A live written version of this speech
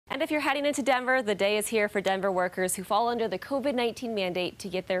And if you're heading into Denver, the day is here for Denver workers who fall under the COVID-19 mandate to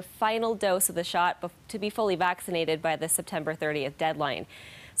get their final dose of the shot to be fully vaccinated by the September 30th deadline.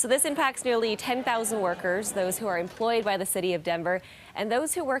 So this impacts nearly 10,000 workers, those who are employed by the city of Denver, and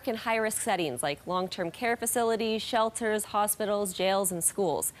those who work in high-risk settings like long-term care facilities, shelters, hospitals, jails, and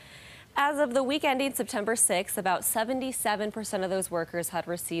schools. As of the week ending September 6th, about 77% of those workers had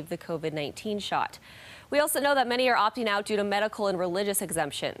received the COVID-19 shot. We also know that many are opting out due to medical and religious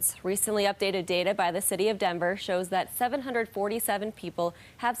exemptions. Recently updated data by the city of Denver shows that 747 people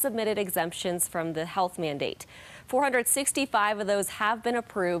have submitted exemptions from the health mandate. 465 of those have been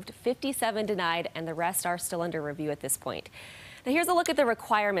approved, 57 denied, and the rest are still under review at this point. Now here's a look at the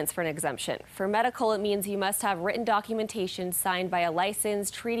requirements for an exemption. For medical, it means you must have written documentation signed by a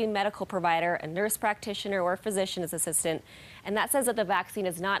licensed treating medical provider, a nurse practitioner, or physician's assistant, and that says that the vaccine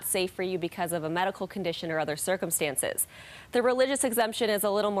is not safe for you because of a medical condition or other circumstances. The religious exemption is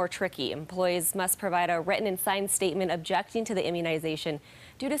a little more tricky. Employees must provide a written and signed statement objecting to the immunization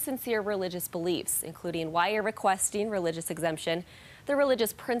due to sincere religious beliefs, including why you're requesting religious exemption, the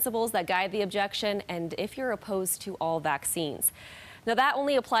religious principles that guide the objection, and if you're opposed to all vaccines. Now, that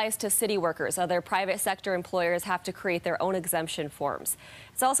only applies to city workers. Other private sector employers have to create their own exemption forms.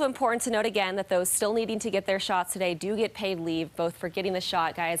 It's also important to note again that those still needing to get their shots today do get paid leave, both for getting the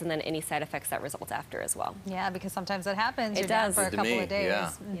shot, guys, and then any side effects that result after as well. Yeah, because sometimes that happens. It You're does. down for a couple of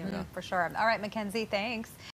days. Yeah. For sure. All right, Mackenzie, thanks.